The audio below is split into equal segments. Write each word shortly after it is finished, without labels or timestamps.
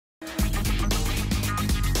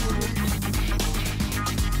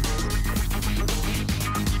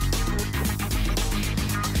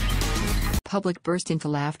public burst into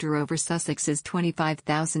laughter over Sussexes'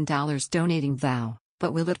 $25,000 donating vow,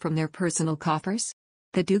 but will it from their personal coffers?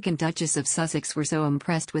 The Duke and Duchess of Sussex were so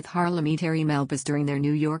impressed with Parliamentary Melbas during their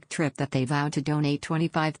New York trip that they vowed to donate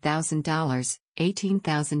 $25,000,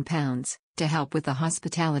 £18,000, to help with the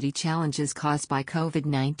hospitality challenges caused by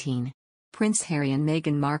COVID-19. Prince Harry and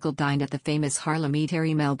Meghan Markle dined at the famous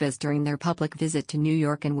Parliamentary Melbas during their public visit to New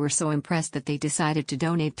York and were so impressed that they decided to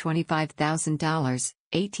donate $25,000,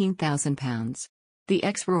 £18,000. The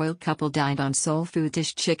ex-royal couple dined on soul food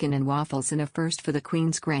dish chicken and waffles in a first for the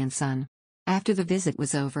Queen's grandson. After the visit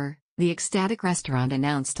was over, the ecstatic restaurant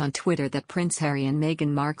announced on Twitter that Prince Harry and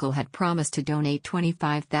Meghan Markle had promised to donate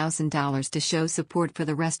 $25,000 to show support for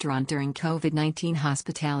the restaurant during COVID-19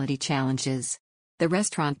 hospitality challenges. The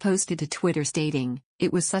restaurant posted to Twitter stating,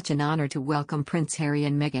 "It was such an honor to welcome Prince Harry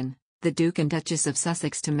and Meghan, the Duke and Duchess of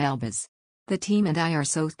Sussex to Melbas. The team and I are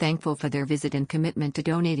so thankful for their visit and commitment to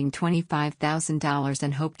donating $25,000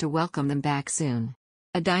 and hope to welcome them back soon."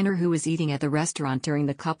 A diner who was eating at the restaurant during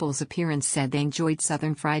the couple's appearance said they enjoyed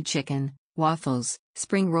southern fried chicken, waffles,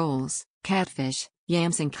 spring rolls, catfish,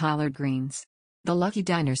 yams and collard greens. The lucky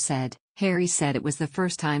diner said, Harry said it was the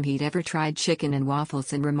first time he'd ever tried chicken and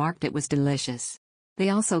waffles and remarked it was delicious. They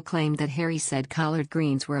also claimed that Harry said collard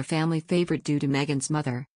greens were a family favorite due to Meghan's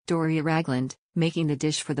mother, Doria Ragland, making the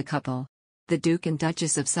dish for the couple. The Duke and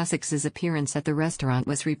Duchess of Sussex's appearance at the restaurant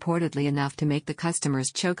was reportedly enough to make the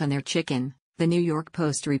customers choke on their chicken, the New York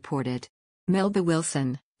Post reported. Melba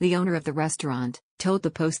Wilson, the owner of the restaurant, told the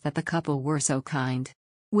Post that the couple were so kind.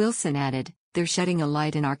 Wilson added, "They're shedding a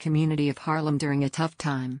light in our community of Harlem during a tough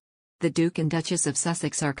time." The Duke and Duchess of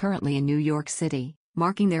Sussex are currently in New York City,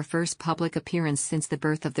 marking their first public appearance since the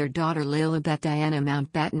birth of their daughter Lilibet Diana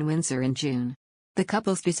Mountbatten Windsor in June. The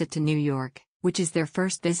couple's visit to New York, which is their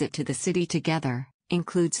first visit to the city together,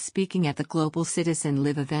 includes speaking at the Global Citizen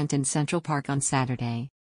Live event in Central Park on Saturday.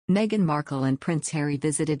 Meghan Markle and Prince Harry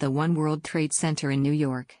visited the One World Trade Center in New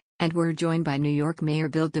York, and were joined by New York Mayor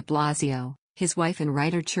Bill de Blasio, his wife and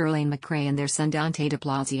writer Chirlane McCray and their son Dante de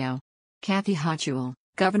Blasio. Kathy Hochul,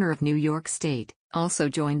 governor of New York State, also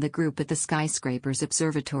joined the group at the Skyscrapers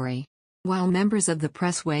Observatory. While members of the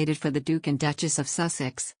press waited for the Duke and Duchess of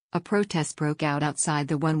Sussex, a protest broke out outside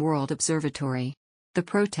the One World Observatory. The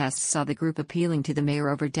protests saw the group appealing to the mayor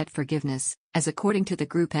over debt forgiveness, as according to the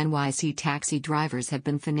group NYC taxi drivers have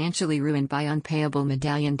been financially ruined by unpayable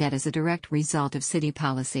medallion debt as a direct result of city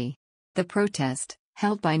policy. The protest,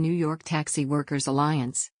 held by New York Taxi Workers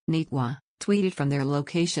Alliance, NYTWA, tweeted from their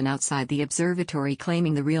location outside the observatory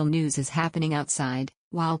claiming the real news is happening outside,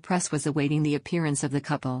 while press was awaiting the appearance of the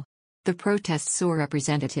couple. The protests saw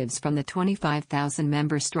representatives from the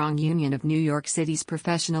 25,000-member-strong Union of New York City's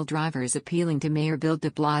professional drivers appealing to Mayor Bill de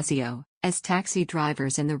Blasio, as taxi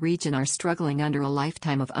drivers in the region are struggling under a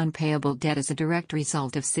lifetime of unpayable debt as a direct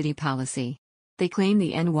result of city policy. They claim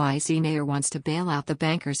the NYC mayor wants to bail out the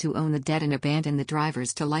bankers who own the debt and abandon the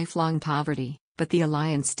drivers to lifelong poverty, but the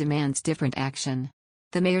alliance demands different action.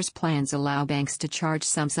 The mayor's plans allow banks to charge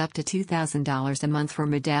sums up to $2,000 a month for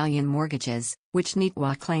medallion mortgages, which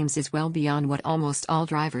NYTWA claims is well beyond what almost all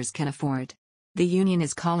drivers can afford. The union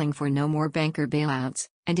is calling for no more banker bailouts,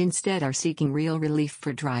 and instead are seeking real relief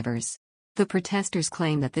for drivers. The protesters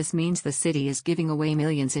claim that this means the city is giving away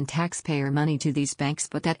millions in taxpayer money to these banks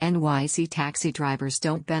but that NYC taxi drivers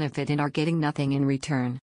don't benefit and are getting nothing in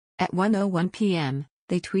return. At 1:01 p.m.,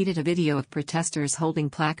 they tweeted a video of protesters holding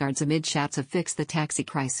placards amid shouts of "Fix the taxi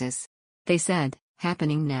crisis." They said,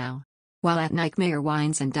 "Happening now." While at night Mayor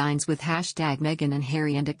wines and dines with #Meghan and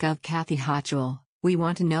Harry and at Gov Kathy Hochul, "We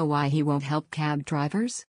want to know why he won't help cab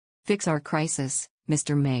drivers? Fix our crisis,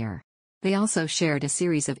 Mr. Mayor." They also shared a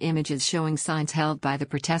series of images showing signs held by the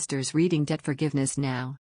protesters reading "Debt forgiveness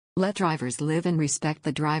now. Let drivers live and respect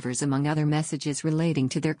the drivers," among other messages relating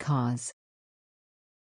to their cause.